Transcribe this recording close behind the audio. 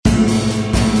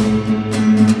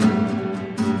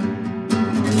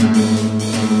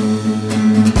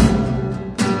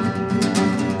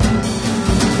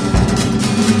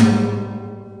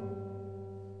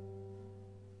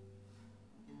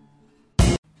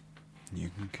You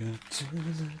can cut to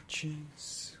the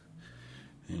chase,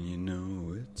 and you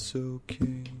know it's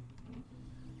okay,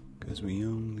 'cause we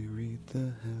only read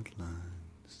the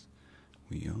headlines.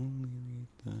 We only read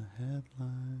the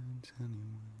headlines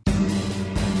anyway.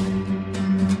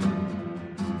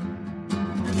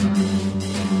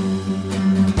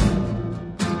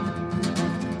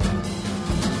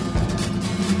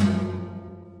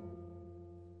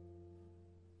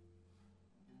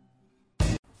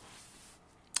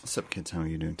 What's up, kids? How are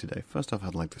you doing today? First off,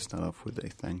 I'd like to start off with a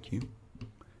thank you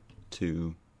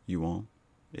to you all.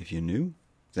 If you're new,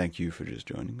 thank you for just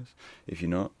joining us. If you're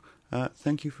not,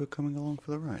 thank you for coming along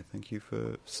for the ride. Thank you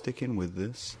for sticking with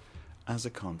this as a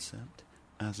concept,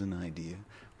 as an idea.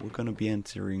 We're going to be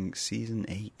entering Season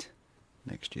 8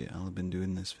 next year. I'll have been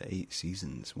doing this for 8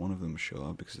 seasons. One of them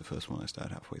short, because the first one I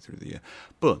started halfway through the year.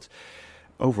 But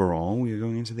overall, we are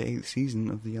going into the 8th season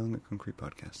of the Yelling at Concrete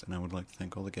podcast, and I would like to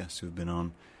thank all the guests who have been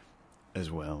on as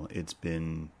well. It's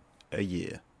been a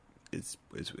year. Is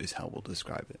how we'll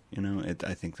describe it. You know,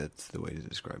 I think that's the way to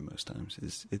describe most times.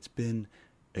 It's been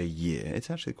a year. It's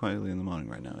actually quite early in the morning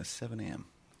right now. It's 7 a.m.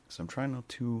 So I'm trying not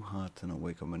too hard to not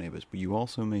wake up my neighbors. But you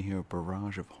also may hear a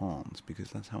barrage of horns, because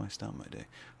that's how I start my day.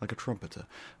 Like a trumpeter.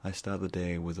 I start the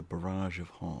day with a barrage of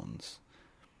horns.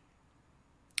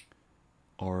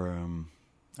 Or,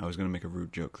 I was going to make a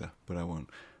rude joke there, but I won't.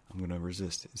 I'm going to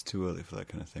resist. It's too early for that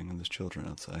kind of thing, and there's children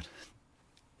outside.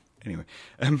 Anyway,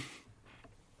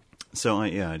 so I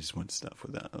just want to start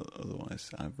with that. Otherwise,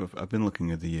 I've been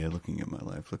looking at the year, looking at my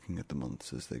life, looking at the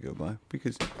months as they go by,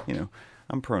 because, you know,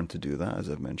 I'm prone to do that, as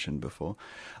I've mentioned before.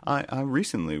 I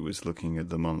recently was looking at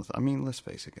the month. I mean, let's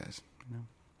face it, guys. You know,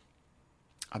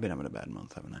 I've been having a bad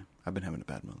month, haven't I? I've been having a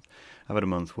bad month. I've had a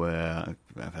month where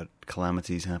I've had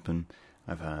calamities happen.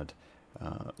 I've had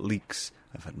leaks.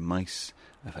 I've had mice.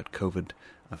 I've had COVID.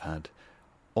 I've had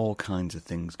all kinds of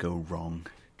things go wrong,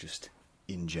 just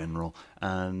in general,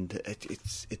 and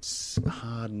it's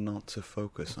hard not to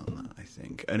focus on that, I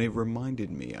think. And it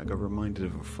reminded me, I got reminded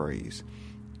of a phrase.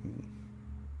 I don't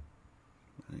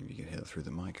know if you can hear that through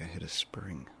the mic. I hit a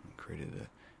spring and created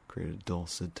a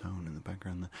dulcet tone in the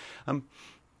background there.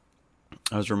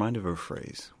 I was reminded of a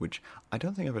phrase, which I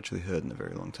don't think I've actually heard in a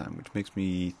very long time, which makes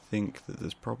me think that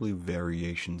there's probably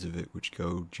variations of it which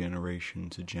go generation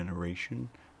to generation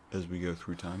as we go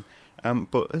through time.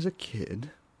 But as a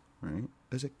kid, right?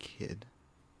 As a kid,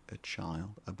 a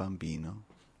child, a bambino,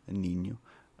 a niño,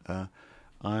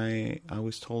 I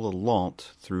was told a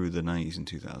lot through the 90s and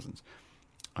 2000s.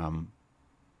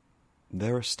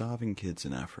 There are starving kids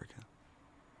in Africa,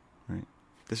 right?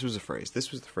 This was a phrase.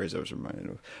 This was the phrase I was reminded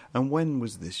of. And when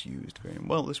was this used?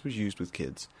 Well, this was used with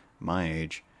kids my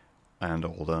age and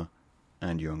older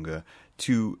and younger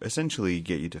to essentially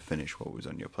get you to finish what was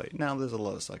on your plate. Now, there's a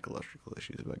lot of psychological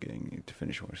issues about getting you to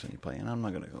finish what was on your plate, and I'm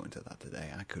not going to go into that today.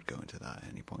 I could go into that at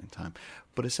any point in time.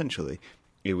 But essentially,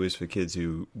 it was for kids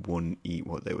who wouldn't eat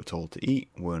what they were told to eat,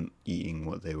 weren't eating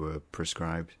what they were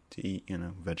prescribed to eat, you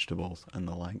know, vegetables and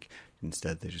the like.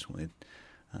 Instead, they just wanted,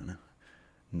 I don't know,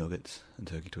 nuggets and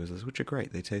turkey twizzlers, which are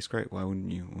great. They taste great. Why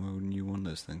wouldn't you want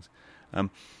those things?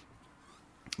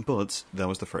 But that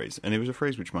was the phrase, and it was a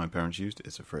phrase which my parents used.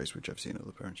 It's a phrase which I've seen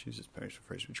other parents use. It's a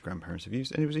phrase which grandparents have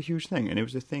used, and it was a huge thing. And it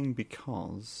was a thing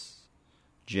because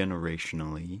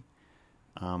generationally,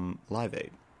 Live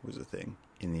Aid was a thing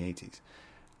in the 80s,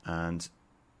 and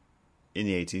in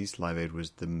the 80s, Live Aid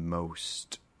was the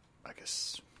most, I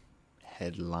guess,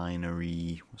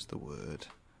 headlinery. What's the word?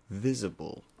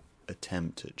 Visible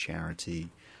attempt at charity,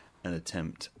 an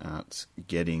attempt at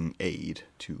getting aid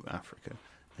to Africa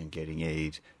and getting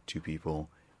aid to people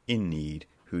in need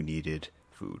who needed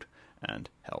food and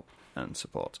help and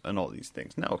support and all these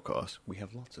things. Now, of course, we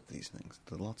have lots of these things.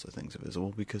 There are lots of things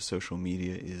visible because social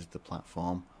media is the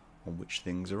platform on which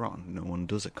things are on. No one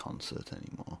does a concert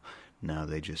anymore. Now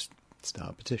they just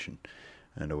start a petition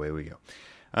and away we go.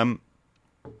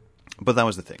 But that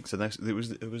was the thing. So it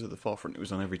was at the forefront. It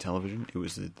was on every television. It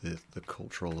was the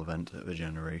cultural event of a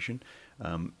generation,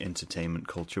 entertainment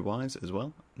culture-wise as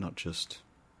well, not just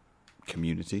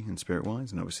community and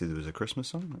spirit-wise. And obviously there was a Christmas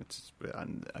song.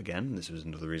 And again, this was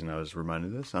another reason I was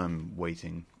reminded of this. I'm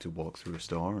waiting to walk through a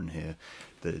store and hear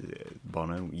the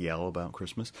Bono yell about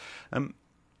Christmas.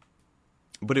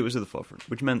 But it was at the forefront,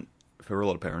 which meant for a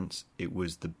lot of parents, it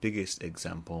was the biggest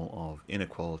example of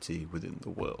inequality within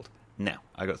the world. Now,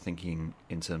 I got thinking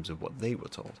in terms of what they were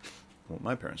told. What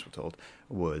my parents were told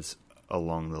was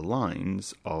along the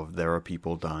lines of there are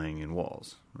people dying in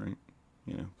wars, right?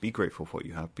 be grateful for what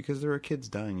you have, because there are kids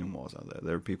dying in wars out there.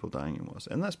 There are people dying in wars.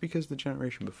 And that's because the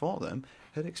generation before them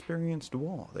had experienced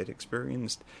war. They'd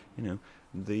experienced,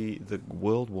 the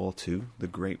World War II, the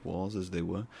Great Wars as they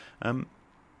were. And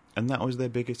that was their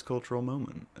biggest cultural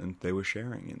moment. And they were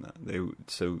sharing in that.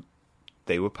 So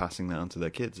they were passing that on to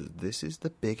their kids. This is the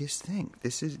biggest thing.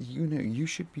 This is, you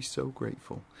should be so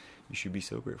grateful. You should be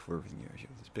so grateful for everything you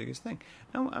have. This biggest thing.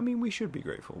 Now, I mean, we should be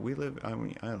grateful.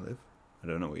 I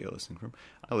don't know where you're listening from.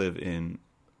 I live in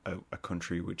a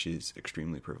country which is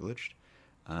extremely privileged,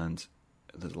 and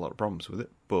there's a lot of problems with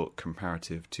it. But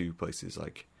comparative to places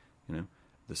like,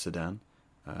 the Sudan,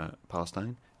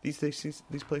 Palestine, these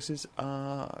places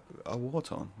are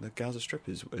war-torn. The Gaza Strip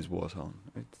is war-torn.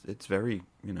 It's very,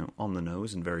 on the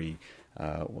nose and very,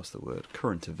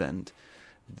 current event.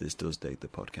 This does date the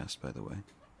podcast, by the way,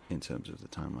 in terms of the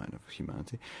timeline of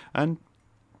humanity. And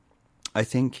I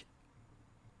think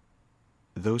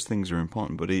those things are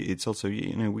important, but it's also,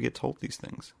 we get told these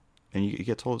things. And you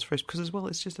get told this phrase because, as well,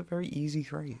 it's just a very easy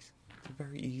phrase. It's a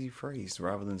very easy phrase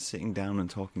rather than sitting down and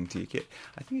talking to your kid.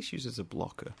 I think it's used as a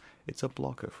blocker. It's a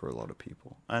blocker for a lot of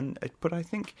people. But I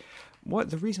think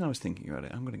the reason I was thinking about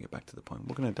it, I'm going to get back to the point.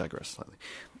 We're going to digress slightly.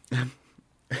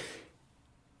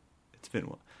 It's been,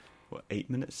 8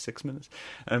 minutes, 6 minutes?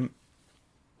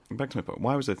 Back to my point.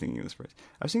 Why was I thinking of this phrase?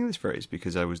 I was thinking of this phrase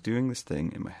because I was doing this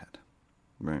thing in my head,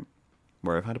 right?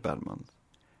 Where I've had a bad month,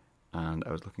 and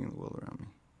I was looking at the world around me,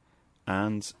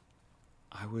 and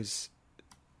I was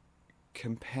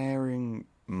comparing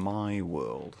my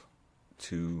world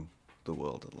to the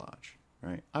world at large,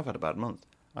 right? I've had a bad month.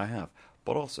 I have.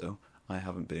 But also, I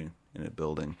haven't been in a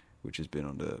building which has been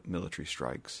under military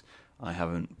strikes. I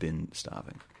haven't been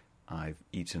starving. I've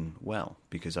eaten well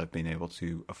because I've been able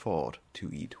to afford to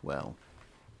eat well,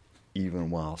 even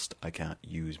whilst I can't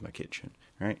use my kitchen,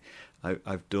 right?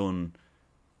 I've done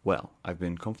well. I've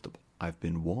been comfortable. I've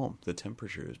been warm. The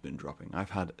temperature has been dropping.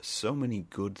 I've had so many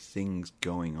good things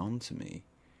going on to me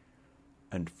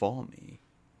and for me,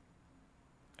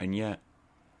 and yet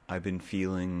I've been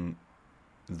feeling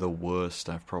the worst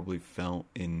I've probably felt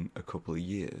in a couple of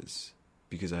years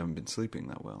because I haven't been sleeping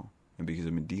that well and because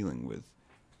I've been dealing with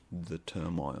the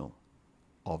turmoil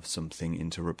of something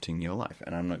interrupting your life.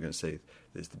 And I'm not going to say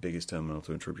it's the biggest turmoil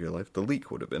to interrupt your life. The leak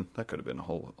would have been. That could have been a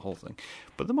whole thing.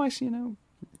 But the mice,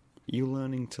 you're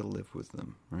learning to live with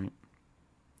them, right?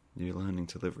 You're learning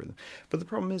to live with them. But the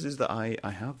problem is that I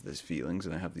have these feelings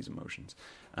and I have these emotions.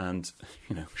 And,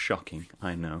 shocking,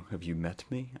 I know. Have you met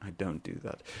me? I don't do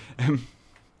that.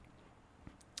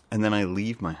 And then I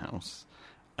leave my house,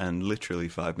 and literally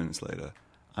 5 minutes later,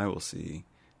 I will see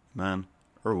a man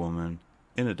or a woman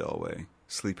in a doorway,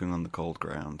 sleeping on the cold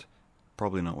ground,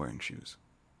 probably not wearing shoes.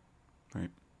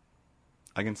 Right?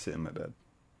 I can sit in my bed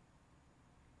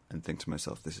and think to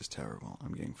myself, this is terrible.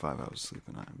 I'm getting 5 hours of sleep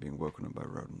a night. I'm being woken up by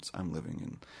rodents. I'm living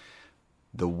in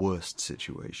the worst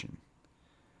situation.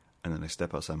 And then I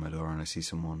step outside my door and I see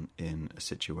someone in a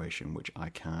situation which I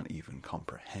can't even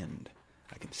comprehend.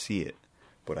 I can see it,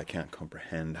 but I can't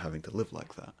comprehend having to live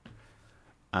like that.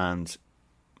 And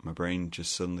my brain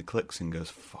just suddenly clicks and goes,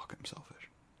 fuck, I'm selfish.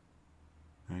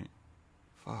 Right?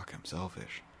 Fuck, I'm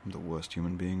selfish. I'm the worst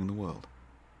human being in the world.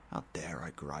 How dare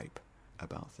I gripe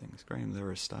about things? Graham, there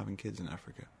are starving kids in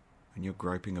Africa, and you're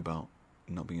griping about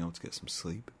not being able to get some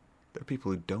sleep. There are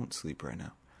people who don't sleep right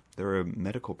now. There are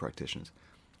medical practitioners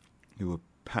who are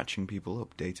patching people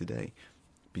up day to day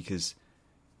because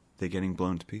they're getting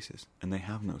blown to pieces, and they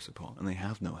have no support, and they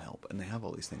have no help, and they have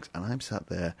all these things. And I'm sat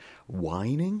there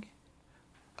whining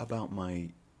about my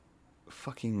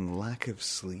fucking lack of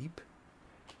sleep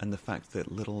and the fact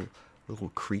that little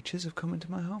creatures have come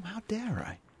into my home. How dare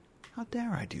I? How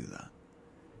dare I do that?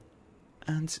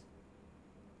 And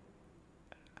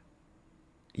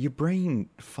your brain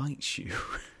fights you.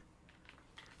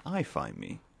 I fight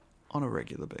me on a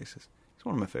regular basis. It's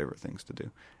one of my favourite things to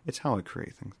do. It's how I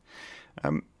create things.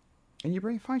 And your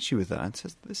brain fights you with that and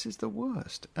says, this is the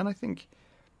worst. And I think,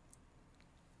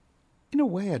 in a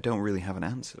way, I don't really have an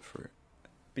answer for it.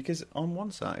 Because on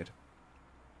one side,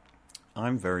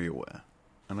 I'm very aware,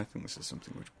 and I think this is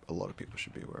something which a lot of people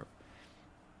should be aware of.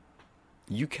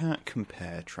 You can't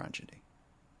compare tragedy.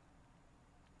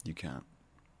 You can't.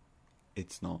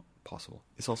 It's not possible.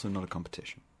 It's also not a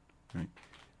competition, right?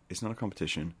 It's not a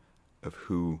competition of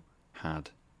who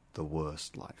had the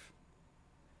worst life.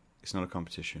 It's not a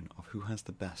competition of who has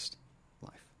the best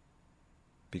life.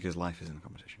 Because life isn't a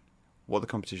competition. What the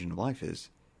competition of life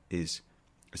is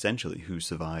essentially who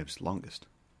survives longest.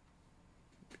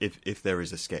 If there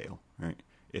is a scale, right?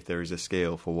 If there is a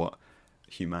scale for what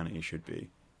humanity should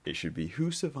be, it should be who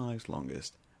survives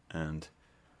longest and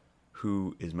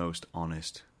who is most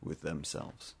honest with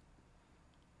themselves.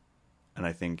 And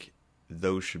I think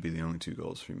those should be the only two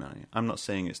goals for humanity. I'm not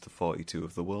saying it's the 42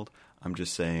 of the world. I'm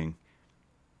just saying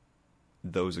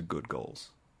those are good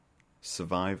goals.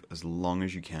 Survive as long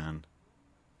as you can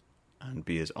and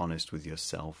be as honest with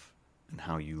yourself and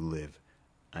how you live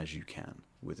as you can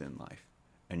within life.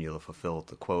 And you'll have fulfilled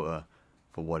the quota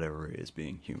for whatever it is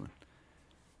being human.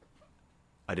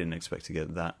 I didn't expect to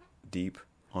get that deep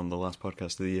on the last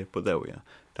podcast of the year, but there we are.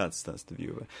 That's the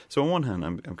view of it. So on one hand,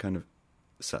 I'm kind of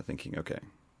sat thinking, okay,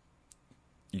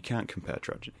 you can't compare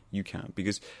tragedy. You can't,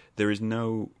 because there is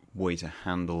no way to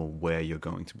handle where you're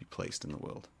going to be placed in the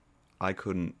world. I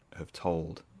couldn't have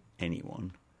told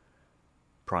anyone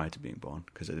prior to being born,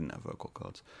 because I didn't have vocal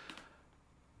cords,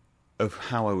 of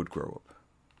how I would grow up,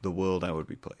 the world I would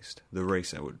be placed, the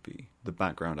race I would be, the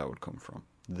background I would come from,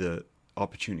 the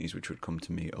opportunities which would come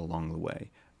to me along the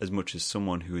way, as much as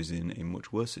someone who is in a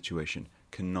much worse situation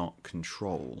cannot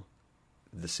control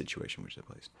the situation which they're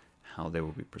placed, how they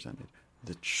will be presented,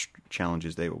 the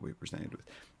challenges they will be presented with.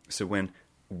 So when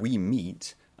we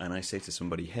meet and I say to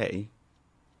somebody, hey,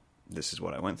 this is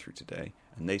what I went through today,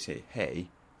 and they say, hey,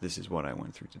 this is what I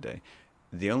went through today,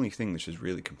 the only thing which is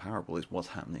really comparable is what's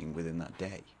happening within that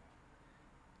day.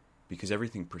 Because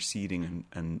everything preceding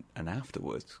and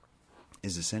afterwards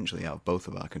is essentially out of both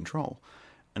of our control.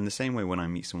 And the same way when I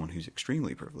meet someone who's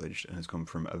extremely privileged and has come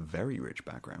from a very rich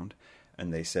background,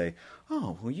 and they say,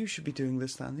 oh, well, you should be doing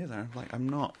this, that, and the other. I'm like,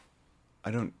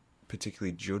 I don't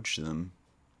particularly judge them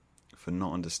for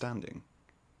not understanding.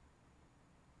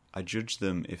 I judge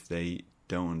them if they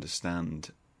don't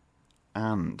understand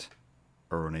and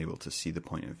are unable to see the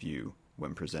point of view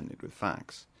when presented with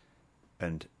facts,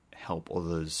 and help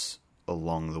others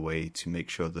along the way to make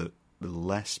sure that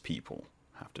less people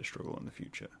have to struggle in the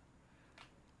future.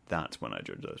 That's when I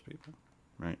judge those people,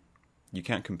 right? You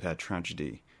can't compare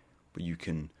tragedy, but you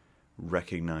can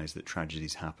recognize that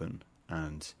tragedies happen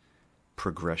and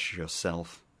progress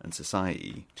yourself and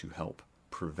society to help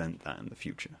prevent that in the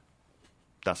future.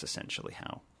 That's essentially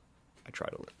how I try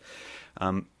to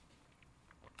live.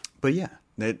 But yeah,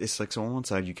 it's like, so on one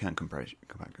side you can't compare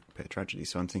tragedy,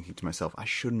 so I'm thinking to myself, I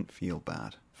shouldn't feel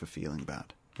bad for feeling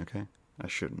bad, okay? I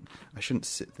shouldn't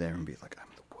sit there and be like, I'm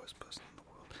the worst person in the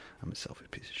world, I'm a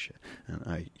selfish piece of shit, and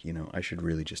I should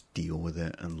really just deal with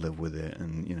it and live with it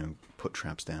and, put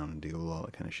traps down and deal with all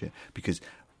that kind of shit, because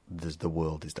the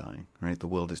world is dying, right? The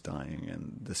world is dying,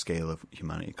 and the scale of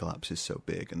humanity collapse is so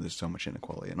big, and there's so much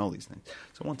inequality and all these things.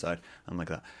 So on one side, I'm like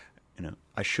that,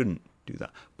 I shouldn't do that.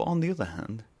 But on the other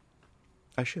hand,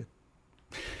 I should.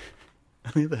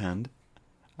 On the other hand,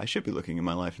 I should be looking at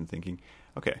my life and thinking,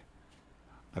 okay,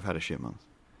 I've had a shit month.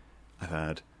 I've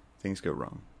had things go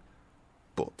wrong.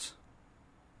 But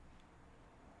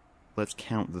let's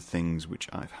count the things which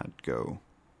I've had go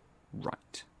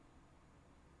right.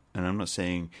 And I'm not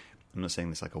saying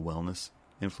this like a wellness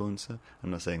influencer.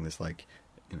 I'm not saying this like,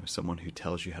 someone who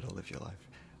tells you how to live your life.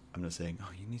 I'm not saying,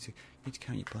 you need to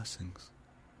count your blessings.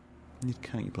 You need to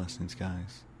count your blessings,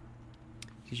 guys.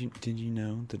 Did you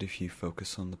know that if you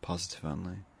focus on the positive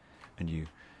only and you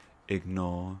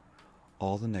ignore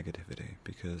all the negativity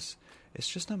because it's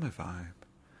just not my vibe,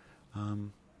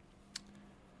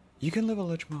 you can live a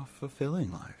much more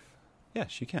fulfilling life.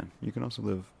 Yes, you can. You can also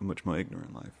live a much more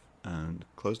ignorant life and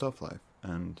closed off life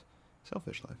and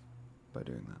selfish life by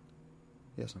doing that.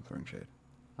 Yes, I'm throwing shade.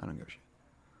 I don't give a shit.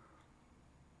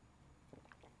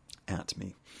 At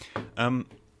me.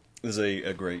 There's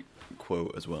a great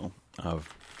quote as well of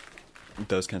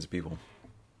those kinds of people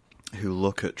who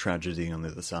look at tragedy on the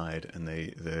other side and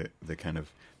they kind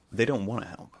of, they don't want to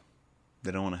help.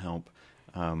 They don't want to help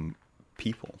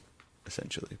people,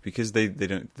 essentially, because they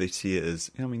see it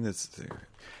as,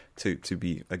 to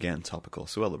be again topical.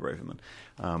 Suella Braverman.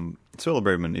 Suella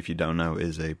Braverman, if you don't know,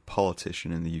 is a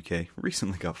politician in the UK.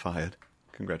 Recently got fired.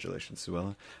 Congratulations,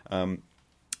 Suella.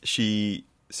 She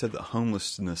said that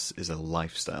homelessness is a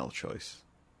lifestyle choice.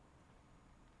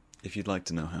 If you'd like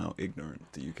to know how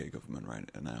ignorant the UK government right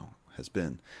now has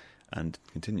been and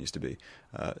continues to be,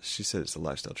 she said it's a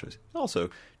lifestyle choice. Also,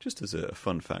 just as a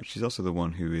fun fact, she's also the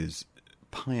one who is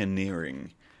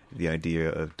pioneering the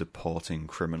idea of deporting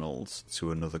criminals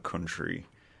to another country.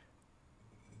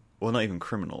 Well, not even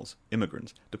criminals,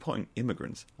 immigrants. Deporting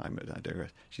immigrants, I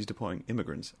digress. She's deporting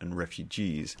immigrants and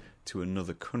refugees to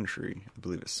another country, I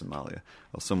believe it's Somalia,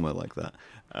 or somewhere like that,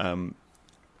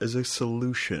 as a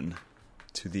solution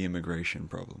to the immigration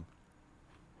problem.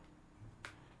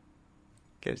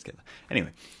 Get it together.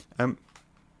 Anyway,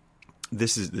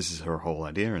 this is her whole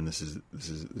idea, and this is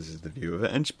the view of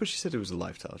it. But she said it was a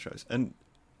lifestyle choice, and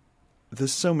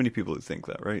there's so many people who think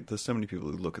that, right? There's so many people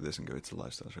who look at this and go, it's a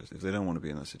lifestyle choice. If they don't want to be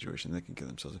in that situation, they can get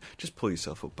themselves... Just pull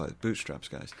yourself up by the bootstraps,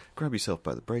 guys. Grab yourself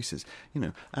by the braces.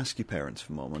 Ask your parents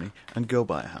for more money and go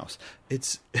buy a house.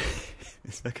 It's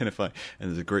that kind of fun. And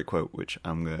there's a great quote, which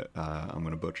I'm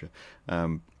gonna butcher,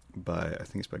 by, I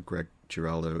think it's by Greg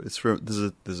Giraldo. It's from...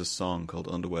 There's a song called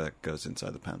Underwear Goes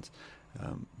Inside the Pants,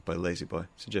 by Lazy Boy.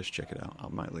 Suggest check it out. I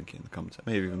might link it in the comments. I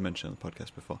may have even mentioned it on the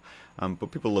podcast before.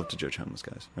 But people love to judge homeless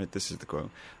guys, right? This is the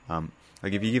quote.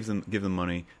 Like, if you give them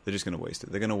money, they're just going to waste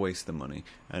it. They're going to waste the money.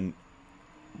 And,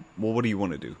 well, what do you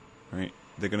want to do, right?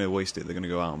 They're going to waste it. They're going to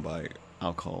go out and buy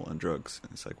alcohol and drugs.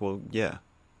 And it's like, well, yeah.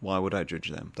 Why would I judge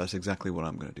them? That's exactly what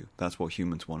I'm going to do. That's what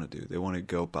humans want to do. They want to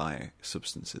go buy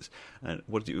substances. And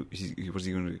what is he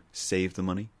going to do? Save the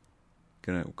money?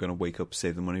 Gonna wake up,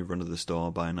 save the money, run to the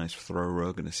store, buy a nice throw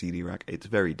rug and a CD rack. It's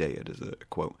very dated as a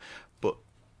quote, but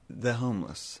they're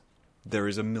homeless. There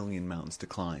is a million mountains to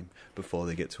climb before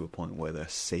they get to a point where they're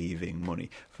saving money.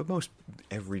 For most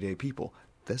everyday people,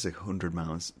 there's 100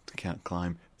 mountains to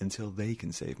climb until they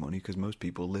can save money, because most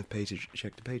people live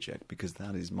paycheck to paycheck, because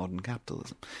that is modern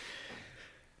capitalism.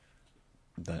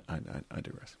 That I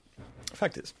digress.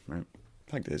 Fact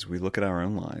is, we look at our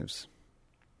own lives.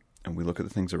 And we look at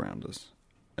the things around us,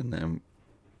 and then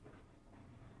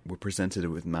we're presented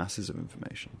with masses of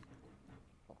information.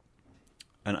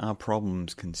 And our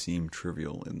problems can seem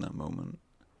trivial in that moment,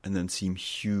 and then seem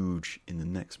huge in the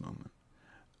next moment.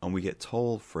 And we get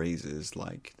told phrases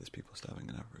like, there's people starving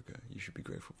in Africa, you should be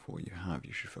grateful for what you have,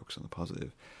 you should focus on the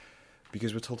positive.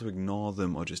 Because we're told to ignore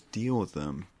them or just deal with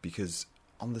them, because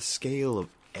on the scale of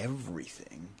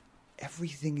everything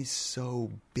is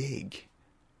so big,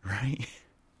 right?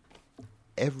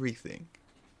 Everything.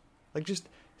 Like, just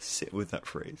sit with that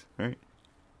phrase, right?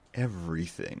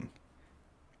 Everything.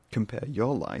 Compare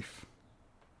your life,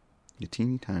 your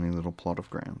teeny tiny little plot of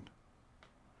ground,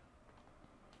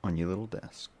 on your little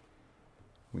desk,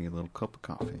 with your little cup of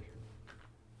coffee,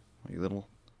 or your little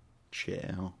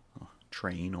chair, or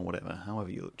train, or whatever,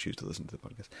 however you choose to listen to the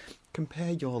podcast.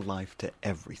 Compare your life to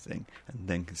everything, and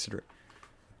then consider it.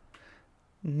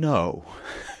 No.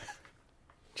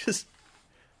 Just...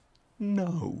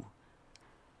 no.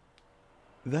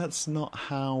 That's not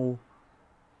how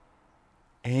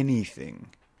anything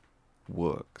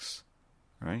works,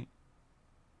 right?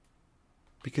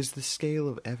 Because the scale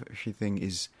of everything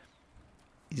is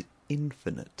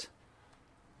infinite.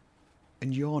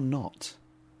 And you're not.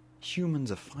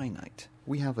 Humans are finite.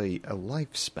 We have a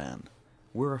lifespan.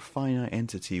 We're a finite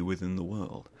entity within the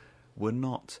world. We're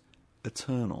not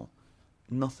eternal.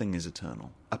 Nothing is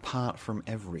eternal. Apart from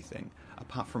everything.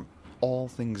 Apart from all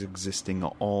things existing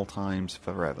at all times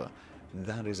forever.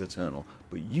 That is eternal.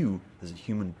 But you, as a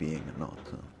human being, are not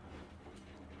eternal.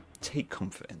 Take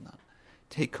comfort in that.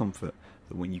 Take comfort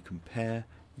that when you compare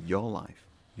your life,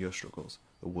 your struggles,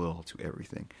 the world to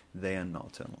everything, they are not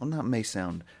eternal. And that may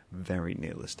sound very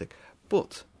nihilistic,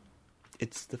 but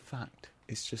it's the fact.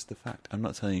 It's just the fact. I'm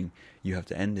not saying you have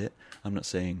to end it. I'm not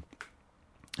saying,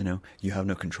 you have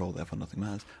no control, therefore nothing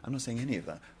matters. I'm not saying any of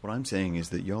that. What I'm saying is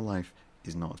that your life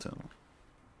is not eternal.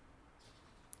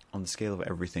 On the scale of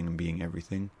everything and being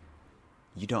everything,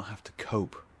 you don't have to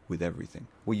cope with everything.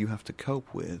 What you have to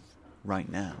cope with right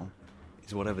now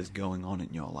is whatever's going on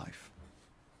in your life.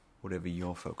 Whatever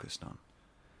you're focused on.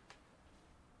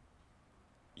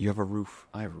 You have a roof.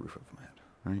 I have a roof over my head,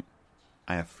 right?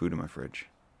 I have food in my fridge.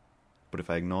 But if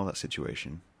I ignore that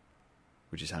situation,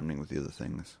 which is happening with the other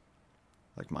things,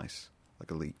 like mice,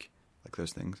 like a leak, like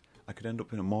those things, I could end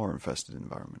up in a more infested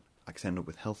environment. I could end up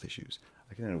with health issues.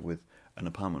 I could end up with an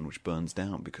apartment which burns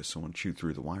down because someone chewed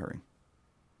through the wiring.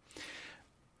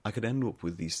 I could end up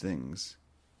with these things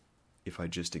if I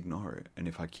just ignore it, and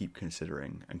if I keep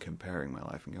considering and comparing my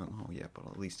life and going, oh yeah, but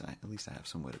at least I have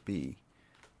somewhere to be.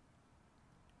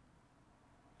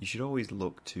 You should always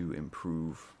look to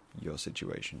improve your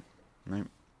situation, right?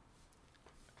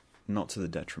 Not to the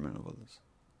detriment of others.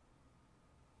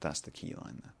 That's the key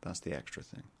line there. That's the extra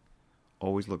thing.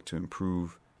 Always look to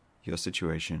improve your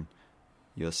situation,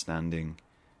 your standing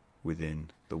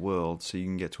within the world, so you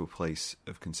can get to a place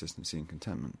of consistency and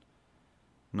contentment.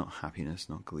 Not happiness,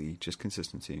 not glee, just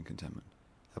consistency and contentment.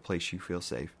 A place you feel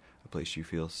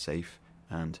safe,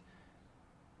 and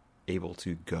able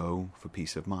to go for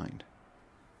peace of mind.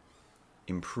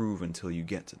 Improve until you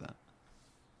get to that.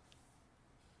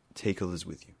 Take others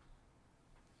with you.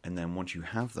 And then once you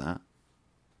have that,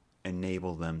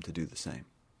 enable them to do the same.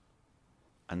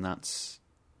 And that's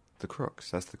the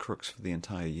crux. That's the crux for the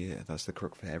entire year. That's the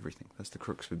crux for everything. That's the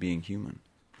crux for being human.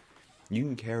 You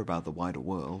can care about the wider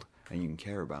world, and you can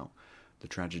care about the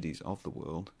tragedies of the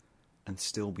world, and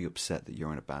still be upset that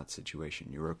you're in a bad situation.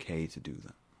 You're okay to do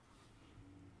that.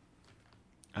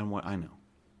 And what I know,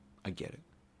 I get it.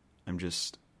 I'm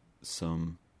just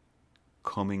some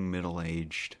coming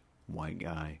middle-aged white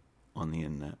guy on the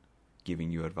internet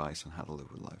giving you advice on how to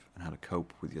live with life and how to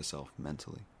cope with yourself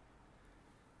mentally.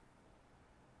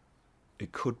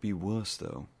 It could be worse,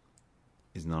 though,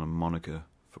 is not a moniker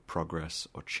for progress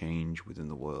or change within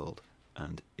the world,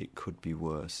 and it could be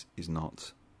worse is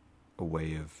not a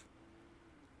way of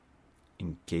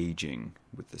engaging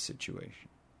with the situation.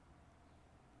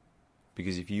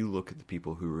 Because if you look at the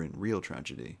people who are in real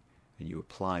tragedy and you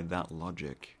apply that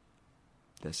logic,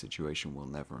 their situation will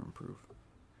never improve.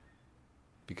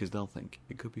 Because they'll think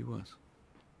it could be worse.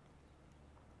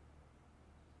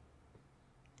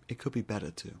 It could be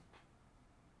better too.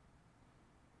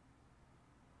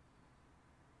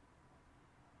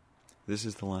 This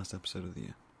is the last episode of the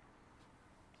year.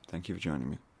 Thank you for joining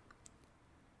me.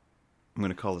 I'm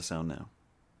going to call this out now.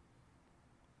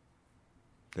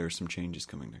 There are some changes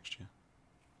coming next year.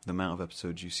 The amount of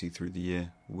episodes you see through the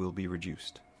year will be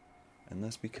reduced. And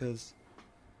that's because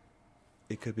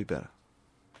it could be better.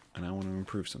 And I want to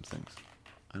improve some things.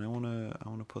 And I want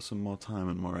to put some more time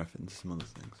and more effort into some other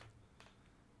things.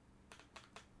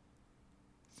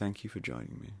 Thank you for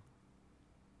joining me.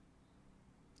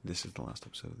 This is the last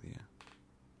episode of the year.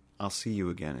 I'll see you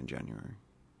again in January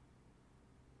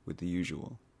with the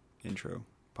usual intro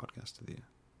podcast of the year.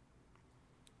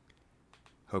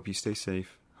 Hope you stay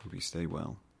safe. Hope you stay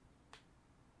well.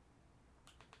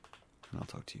 And I'll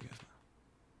talk to you guys later.